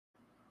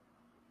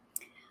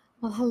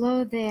Well,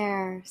 hello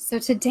there. So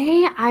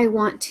today I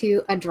want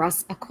to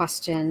address a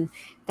question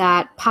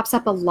that pops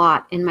up a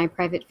lot in my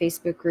private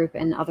Facebook group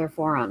and other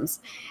forums.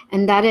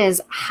 And that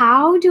is,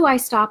 how do I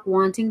stop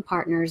wanting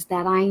partners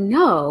that I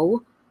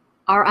know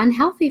are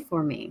unhealthy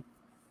for me?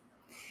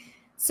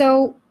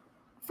 So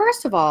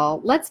first of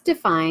all, let's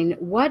define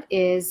what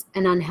is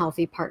an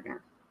unhealthy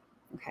partner.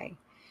 Okay.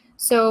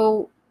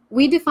 So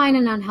we define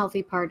an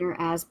unhealthy partner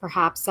as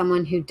perhaps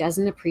someone who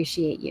doesn't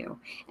appreciate you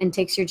and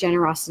takes your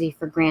generosity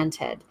for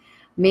granted.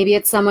 Maybe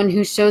it's someone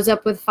who shows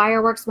up with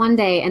fireworks one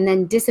day and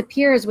then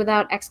disappears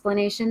without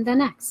explanation the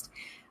next.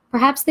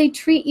 Perhaps they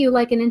treat you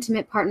like an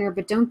intimate partner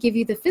but don't give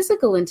you the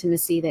physical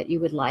intimacy that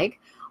you would like,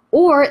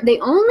 or they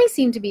only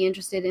seem to be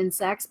interested in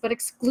sex but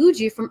exclude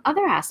you from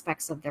other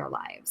aspects of their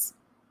lives.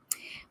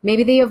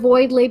 Maybe they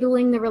avoid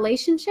labeling the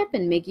relationship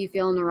and make you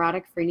feel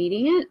neurotic for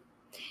needing it.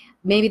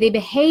 Maybe they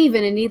behave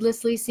in a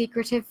needlessly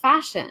secretive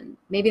fashion.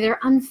 Maybe they're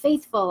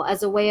unfaithful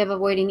as a way of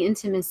avoiding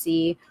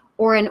intimacy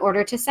or in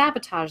order to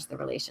sabotage the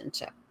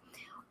relationship.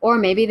 Or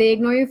maybe they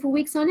ignore you for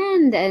weeks on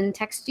end and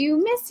text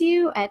you, miss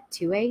you, at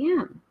 2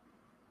 a.m.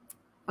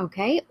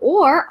 Okay,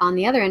 or on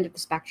the other end of the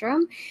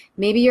spectrum,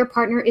 maybe your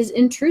partner is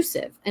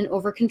intrusive and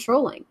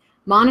over-controlling,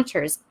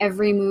 monitors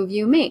every move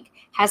you make,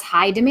 has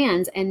high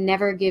demands and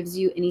never gives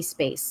you any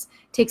space,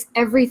 takes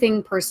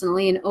everything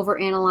personally and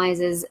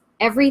overanalyzes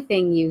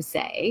everything you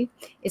say,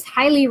 is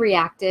highly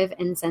reactive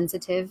and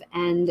sensitive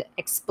and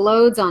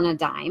explodes on a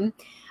dime,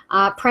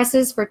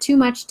 presses for too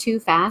much too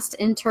fast,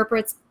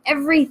 interprets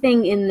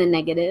everything in the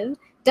negative,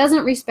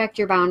 doesn't respect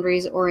your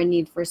boundaries or a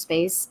need for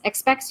space,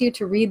 expects you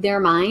to read their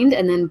mind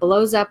and then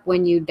blows up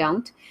when you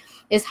don't,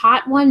 is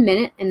hot 1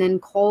 minute and then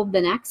cold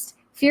the next,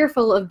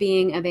 fearful of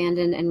being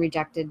abandoned and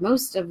rejected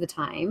most of the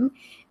time,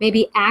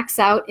 maybe acts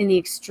out in the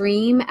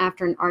extreme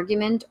after an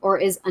argument, or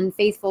is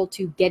unfaithful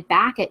to get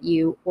back at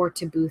you or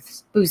to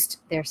boost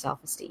their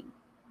self-esteem.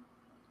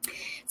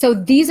 So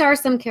these are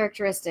some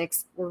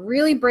characteristics we're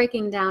really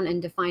breaking down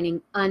and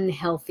defining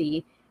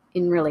unhealthy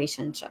in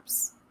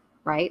relationships,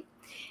 right?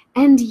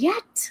 And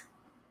yet,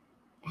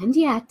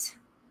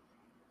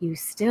 you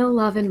still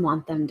love and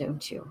want them,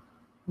 don't you?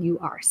 You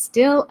are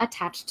still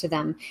attached to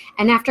them.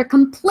 And after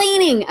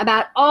complaining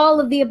about all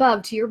of the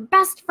above to your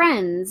best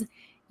friends,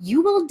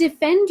 you will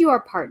defend your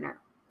partner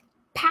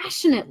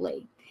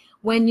passionately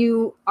when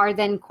you are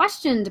then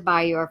questioned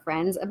by your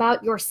friends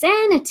about your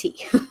sanity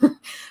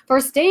for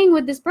staying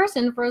with this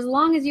person for as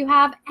long as you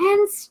have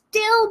and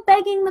still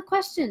begging the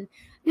question,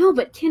 no,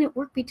 but can it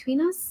work between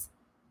us?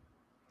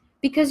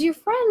 Because your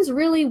friends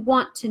really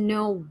want to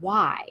know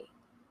why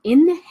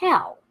in the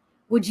hell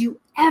would you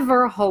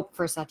ever hope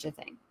for such a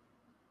thing?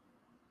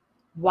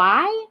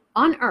 Why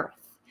on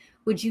earth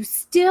would you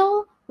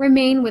still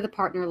remain with a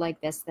partner like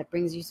this that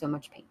brings you so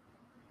much pain?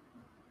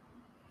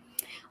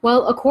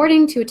 Well,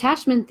 according to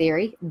attachment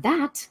theory,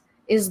 that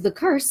is the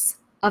curse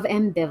of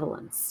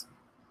ambivalence.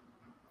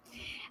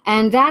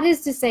 And that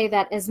is to say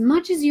that as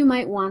much as you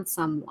might want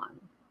someone,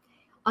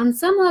 on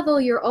some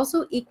level, you're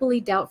also equally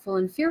doubtful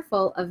and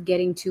fearful of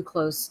getting too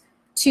close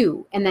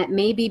to, and that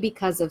may be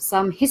because of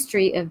some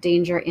history of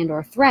danger and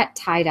or threat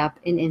tied up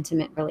in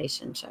intimate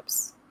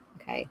relationships.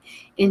 Okay.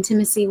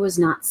 Intimacy was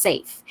not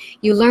safe.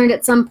 You learned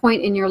at some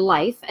point in your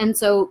life, and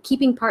so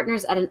keeping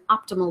partners at an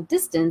optimal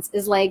distance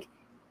is like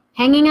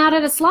hanging out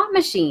at a slot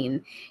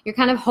machine. You're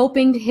kind of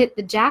hoping to hit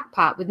the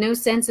jackpot with no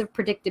sense of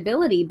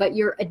predictability, but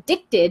you're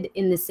addicted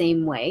in the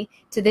same way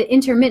to the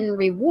intermittent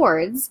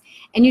rewards,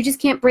 and you just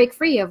can't break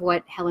free of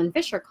what Helen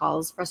Fisher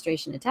calls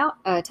frustration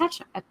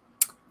attraction.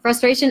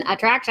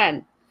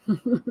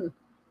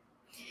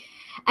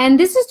 And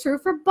this is true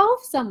for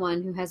both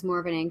someone who has more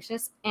of an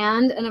anxious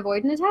and an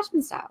avoidant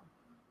attachment style.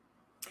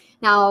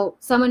 Now,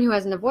 someone who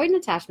has an avoidant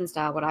attachment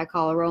style, what I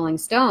call a rolling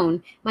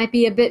stone, might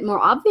be a bit more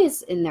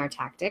obvious in their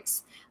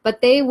tactics, but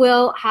they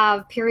will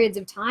have periods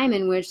of time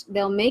in which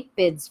they'll make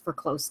bids for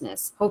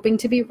closeness, hoping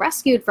to be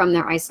rescued from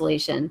their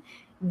isolation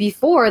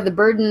before the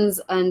burdens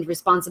and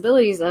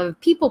responsibilities of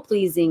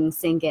people-pleasing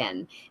sink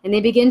in. And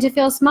they begin to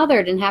feel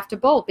smothered and have to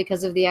bolt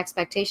because of the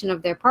expectation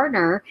of their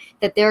partner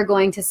that they're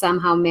going to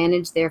somehow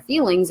manage their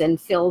feelings and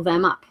fill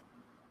them up.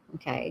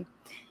 Okay.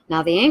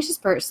 Now, the anxious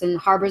person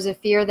harbors a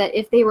fear that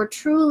if they were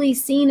truly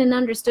seen and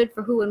understood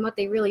for who and what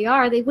they really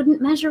are, they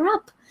wouldn't measure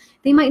up.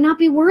 They might not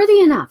be worthy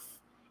enough,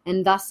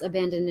 and thus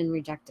abandoned and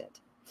rejected.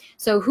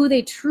 So who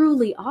they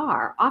truly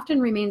are often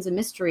remains a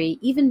mystery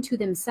even to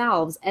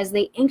themselves as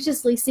they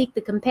anxiously seek the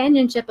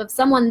companionship of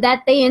someone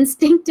that they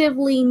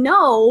instinctively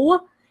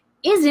know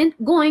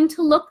isn't going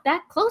to look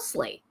that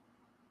closely.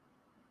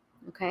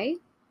 Okay?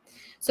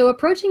 So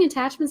approaching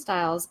attachment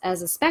styles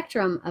as a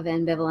spectrum of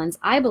ambivalence,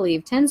 I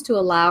believe, tends to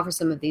allow for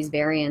some of these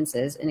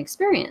variances in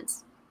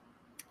experience.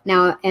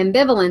 Now,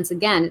 ambivalence,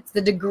 again, it's the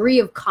degree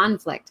of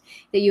conflict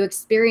that you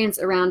experience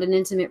around an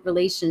intimate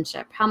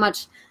relationship, how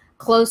much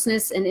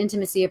closeness and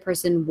intimacy a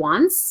person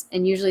wants,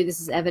 and usually this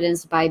is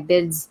evidenced by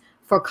bids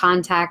for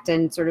contact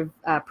and sort of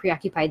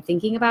preoccupied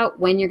thinking about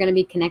when you're going to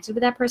be connected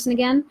with that person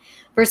again,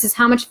 versus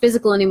how much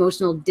physical and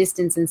emotional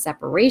distance and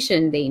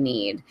separation they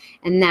need.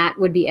 And that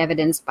would be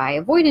evidenced by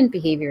avoidant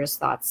behaviors,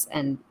 thoughts,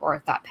 or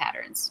thought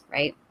patterns,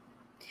 right?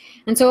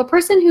 And so a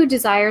person who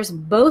desires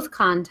both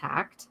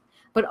contact,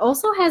 but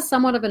also has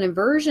somewhat of an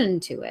aversion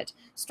to it,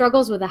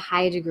 struggles with a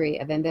high degree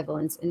of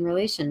ambivalence in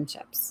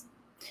relationships.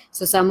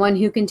 So someone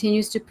who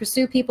continues to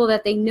pursue people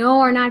that they know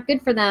are not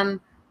good for them,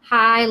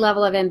 high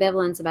level of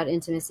ambivalence about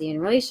intimacy in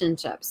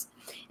relationships.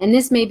 And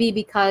this may be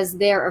because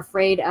they're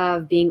afraid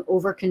of being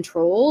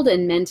over-controlled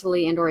and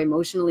mentally and or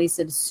emotionally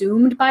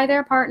subsumed by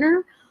their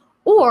partner,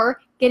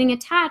 or getting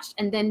attached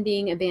and then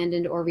being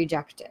abandoned or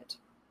rejected.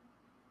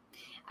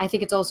 I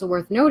think it's also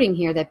worth noting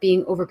here that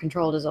being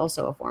over-controlled is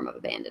also a form of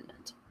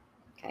abandonment.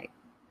 Okay.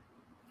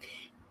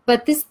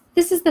 But this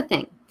is the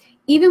thing.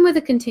 Even with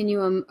a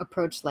continuum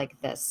approach like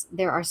this,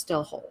 there are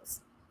still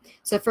holes.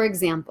 So for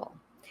example,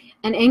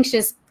 an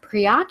anxious,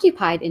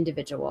 preoccupied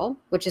individual,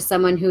 which is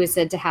someone who is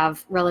said to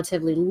have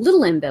relatively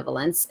little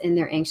ambivalence in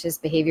their anxious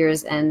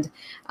behaviors and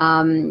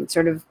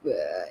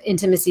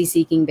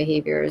intimacy-seeking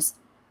behaviors,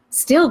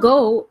 still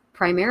go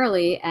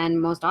primarily and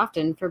most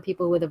often for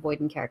people with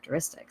avoidant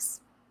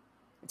characteristics.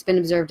 It's been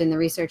observed in the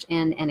research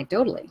and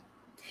anecdotally.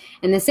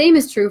 And the same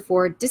is true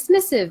for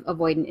dismissive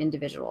avoidant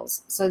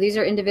individuals. So these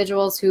are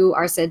individuals who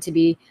are said to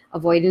be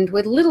avoidant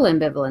with little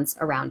ambivalence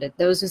around it,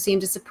 those who seem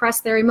to suppress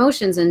their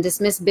emotions and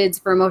dismiss bids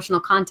for emotional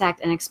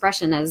contact and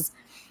expression as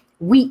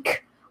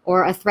weak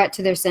or a threat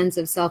to their sense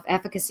of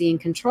self-efficacy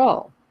and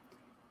control.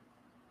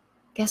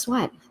 Guess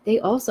what? They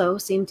also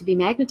seem to be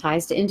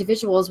magnetized to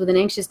individuals with an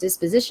anxious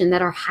disposition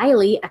that are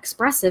highly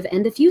expressive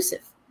and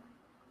effusive.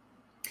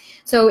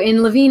 So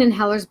in Levine and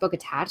Heller's book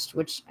Attached,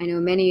 which I know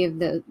many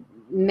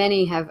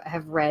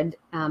have read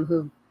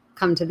who've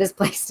come to this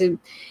place to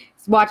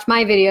watch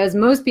my videos,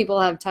 most people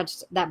have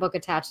touched that book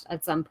Attached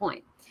at some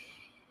point.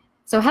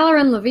 So Heller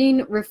and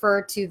Levine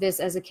refer to this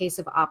as a case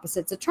of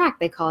opposites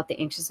attract. They call it the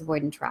anxious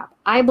avoidant trap.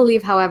 I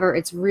believe, however,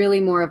 it's really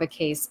more of a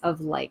case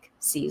of like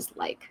sees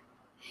like,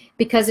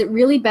 because it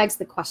really begs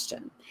the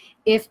question.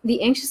 If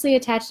the anxiously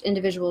attached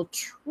individual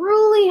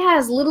truly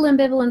has little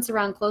ambivalence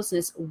around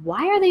closeness,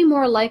 why are they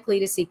more likely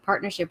to seek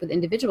partnership with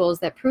individuals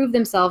that prove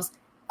themselves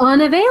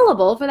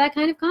unavailable for that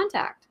kind of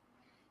contact?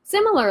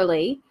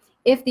 Similarly,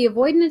 if the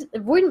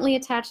avoidantly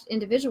attached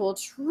individual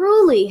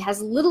truly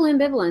has little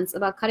ambivalence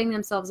about cutting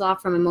themselves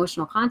off from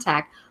emotional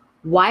contact,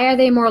 why are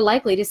they more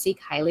likely to seek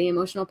highly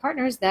emotional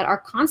partners that are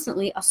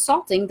constantly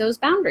assaulting those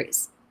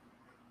boundaries?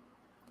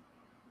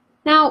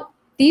 Now,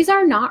 these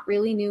are not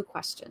really new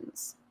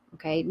questions.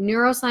 Okay,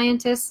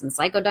 neuroscientists and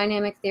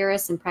psychodynamic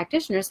theorists and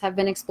practitioners have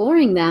been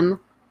exploring them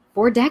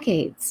for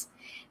decades.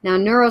 Now,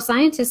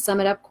 neuroscientists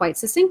sum it up quite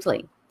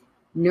succinctly.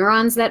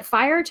 Neurons that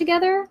fire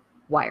together,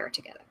 wire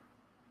together,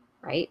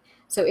 right?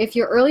 So if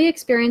your early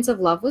experience of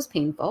love was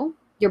painful,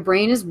 your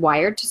brain is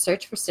wired to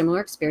search for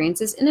similar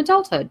experiences in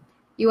adulthood.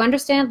 You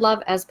understand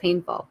love as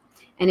painful.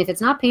 And if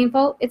it's not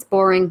painful, it's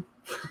boring.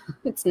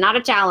 It's not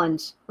a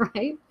challenge,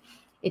 right?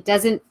 It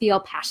doesn't feel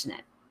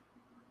passionate.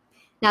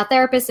 Now,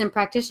 therapists and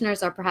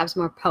practitioners are perhaps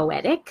more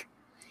poetic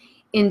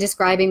in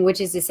describing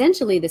which is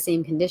essentially the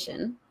same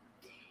condition.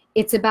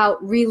 It's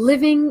about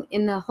reliving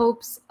in the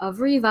hopes of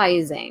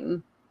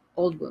revising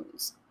old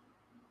wounds.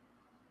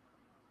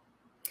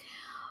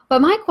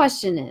 But my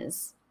question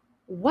is,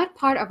 what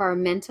part of our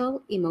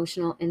mental,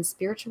 emotional, and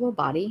spiritual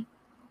body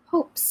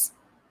hopes?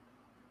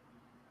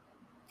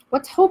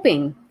 What's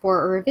hoping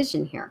for a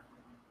revision here?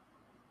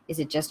 Is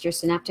it just your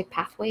synaptic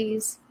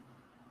pathways?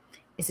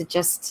 Is it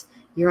just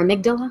your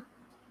amygdala?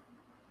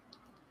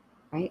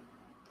 Right?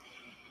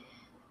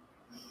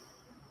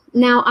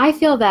 Now, I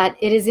feel that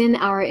it is in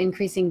our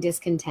increasing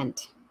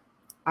discontent,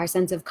 our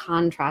sense of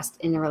contrast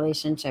in a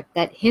relationship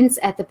that hints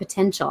at the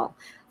potential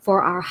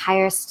for our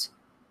highest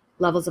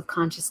levels of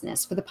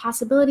consciousness, for the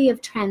possibility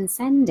of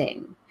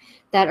transcending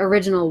that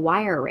original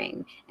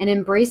wiring and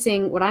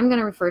embracing what I'm going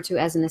to refer to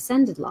as an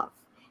ascended love.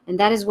 And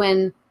that is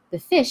when the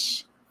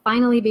fish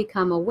finally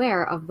become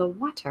aware of the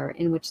water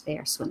in which they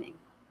are swimming,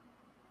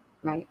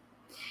 right?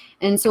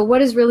 And so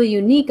what is really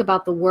unique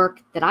about the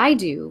work that I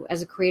do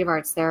as a creative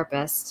arts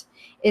therapist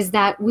is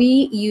that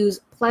we use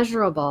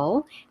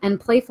pleasurable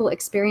and playful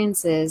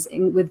experiences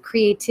with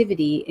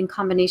creativity in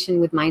combination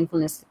with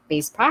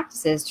mindfulness-based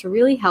practices to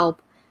really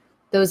help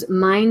those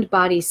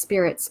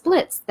mind-body-spirit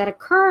splits that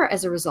occur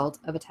as a result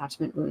of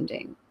attachment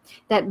wounding,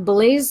 that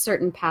blaze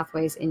certain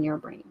pathways in your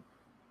brain.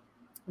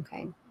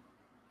 Okay.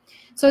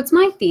 So it's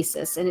my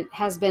thesis, and it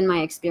has been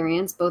my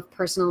experience, both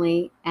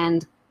personally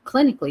and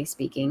clinically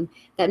speaking,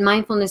 that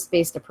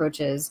mindfulness-based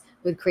approaches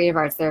with creative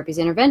arts therapies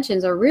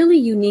interventions are really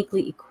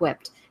uniquely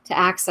equipped to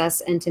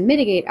access and to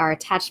mitigate our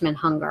attachment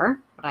hunger,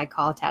 what I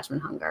call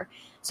attachment hunger,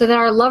 so that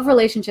our love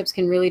relationships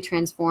can really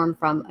transform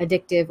from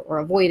addictive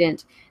or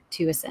avoidant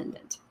to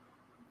ascendant.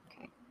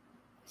 Okay.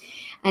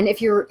 And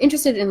if you're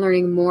interested in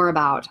learning more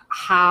about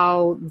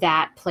how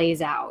that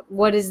plays out,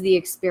 what is the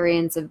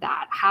experience of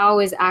that? How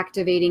is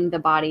activating the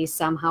body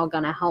somehow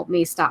going to help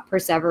me stop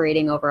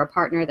perseverating over a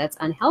partner that's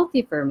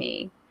unhealthy for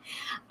me?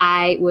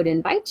 I would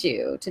invite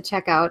you to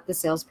check out the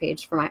sales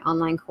page for my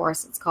online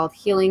course. It's called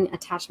Healing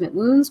Attachment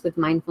Wounds with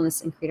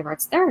Mindfulness and Creative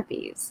Arts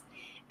Therapies.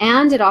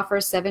 And it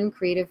offers 7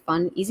 creative,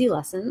 fun, easy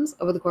lessons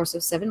over the course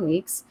of 7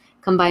 weeks,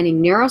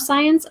 combining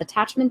neuroscience,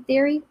 attachment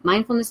theory,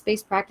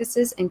 mindfulness-based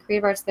practices, and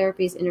creative arts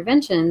therapies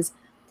interventions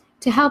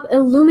to help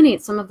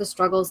illuminate some of the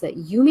struggles that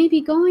you may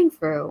be going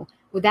through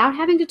without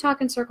having to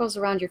talk in circles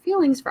around your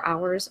feelings for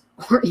hours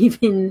or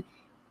even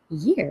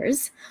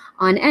years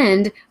on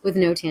end with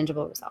no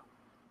tangible result,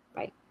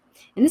 right?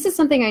 And this is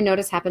something I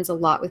notice happens a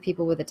lot with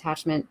people with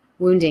attachment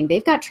wounding.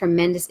 They've got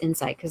tremendous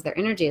insight because their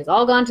energy has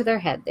all gone to their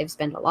head. They've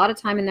spent a lot of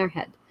time in their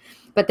head.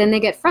 But then they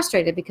get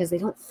frustrated because they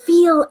don't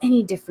feel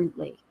any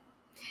differently.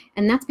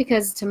 And that's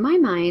because, to my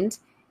mind,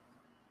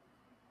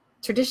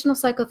 traditional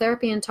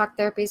psychotherapy and talk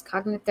therapies,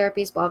 cognitive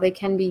therapies, while they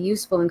can be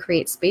useful and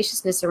create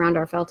spaciousness around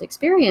our felt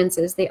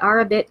experiences, they are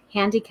a bit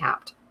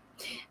handicapped.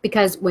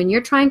 Because when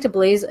you're trying to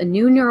blaze a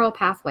new neural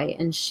pathway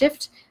and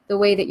shift the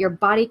way that your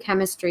body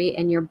chemistry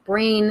and your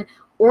brain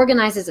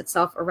organizes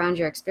itself around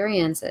your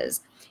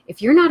experiences,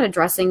 if you're not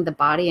addressing the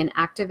body and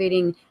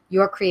activating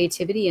your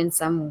creativity in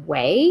some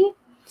way,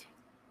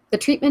 the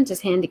treatment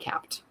is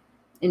handicapped,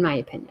 in my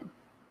opinion.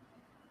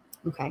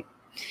 Okay.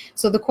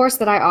 So the course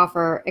that I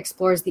offer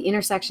explores the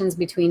intersections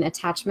between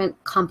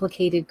attachment,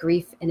 complicated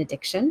grief, and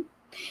addiction.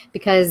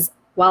 Because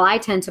while I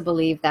tend to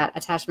believe that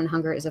attachment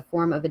hunger is a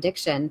form of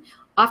addiction,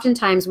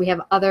 oftentimes we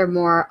have other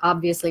more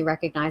obviously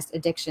recognized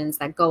addictions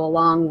that go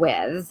along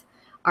with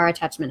our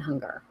attachment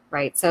hunger,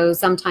 right? So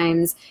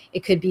sometimes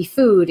it could be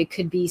food, it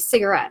could be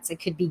cigarettes, it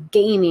could be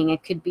gaming,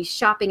 it could be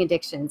shopping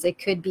addictions, it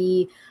could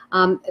be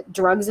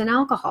drugs and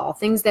alcohol,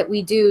 things that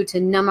we do to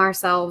numb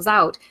ourselves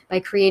out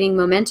by creating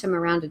momentum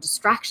around a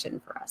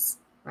distraction for us,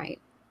 right?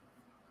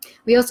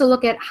 We also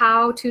look at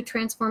how to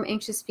transform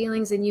anxious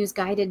feelings and use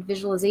guided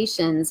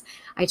visualizations.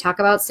 I talk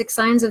about 6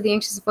 signs of the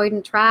anxious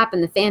avoidant trap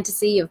and the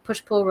fantasy of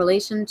push-pull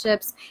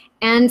relationships,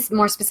 and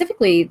more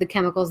specifically, the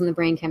chemicals in the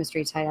brain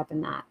chemistry tied up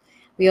in that.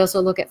 We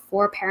also look at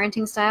 4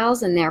 parenting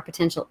styles and their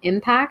potential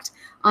impact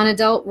on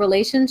adult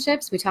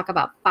relationships. We talk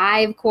about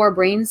 5 core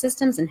brain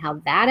systems and how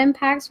that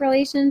impacts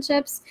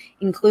relationships,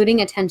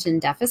 including attention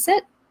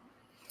deficit.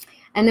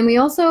 And then we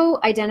also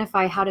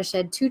identify how to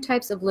shed 2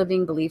 types of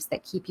limiting beliefs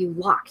that keep you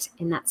locked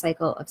in that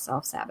cycle of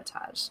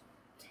self-sabotage.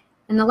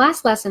 And the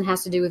last lesson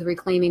has to do with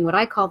reclaiming what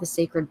I call the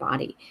sacred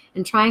body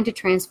and trying to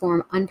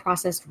transform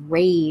unprocessed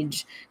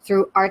rage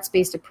through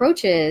arts-based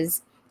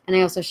approaches. And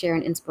I also share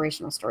an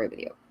inspirational story with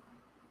you.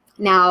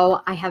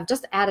 Now, I have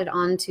just added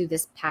on to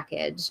this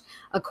package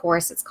a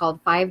course. It's called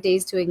 5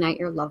 Days to Ignite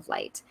Your Love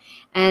Light.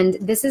 And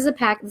this is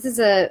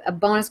a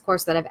bonus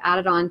course that I've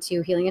added on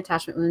to Healing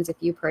Attachment Wounds if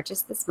you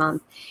purchase this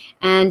month.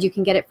 And you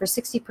can get it for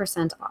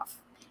 60% off.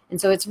 And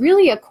so it's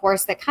really a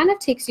course that kind of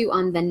takes you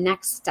on the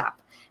next step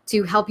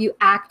to help you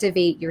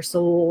activate your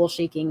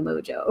soul-shaking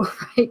mojo,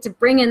 right? To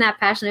bring in that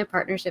passionate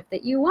partnership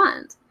that you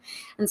want.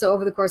 And so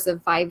over the course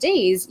of 5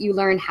 days, you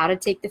learn how to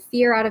take the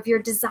fear out of your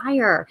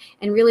desire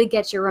and really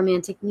get your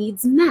romantic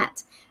needs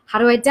met. How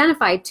to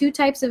identify 2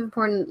 types of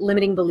important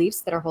limiting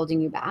beliefs that are holding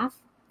you back,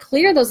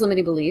 clear those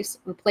limiting beliefs,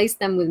 replace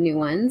them with new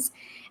ones,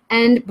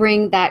 and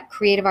bring that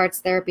creative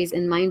arts therapies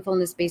and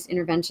mindfulness-based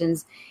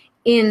interventions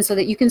in so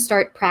that you can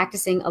start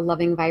practicing a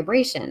loving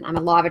vibration. I'm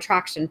a law of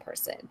attraction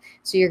person,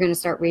 so you're going to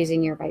start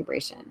raising your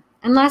vibration.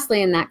 And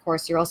lastly, in that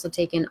course, you're also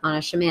taken on a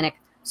shamanic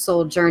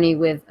soul journey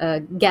with a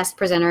guest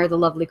presenter, the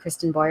lovely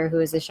Kristen Boyer, who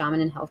is a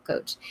shaman and health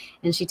coach.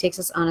 And she takes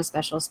us on a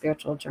special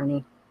spiritual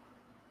journey.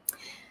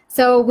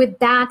 So with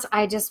that,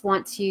 I just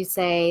want to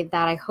say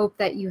that I hope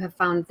that you have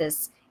found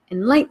this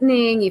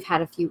enlightening. You've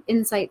had a few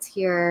insights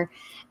here.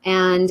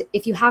 And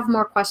if you have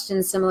more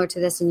questions similar to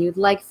this and you'd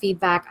like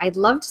feedback, I'd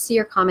love to see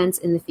your comments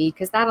in the feed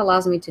because that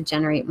allows me to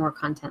generate more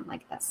content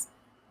like this.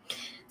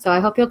 So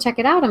I hope you'll check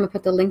it out. I'm going to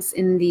put the links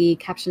in the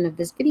caption of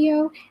this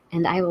video,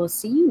 and I will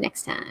see you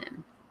next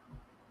time.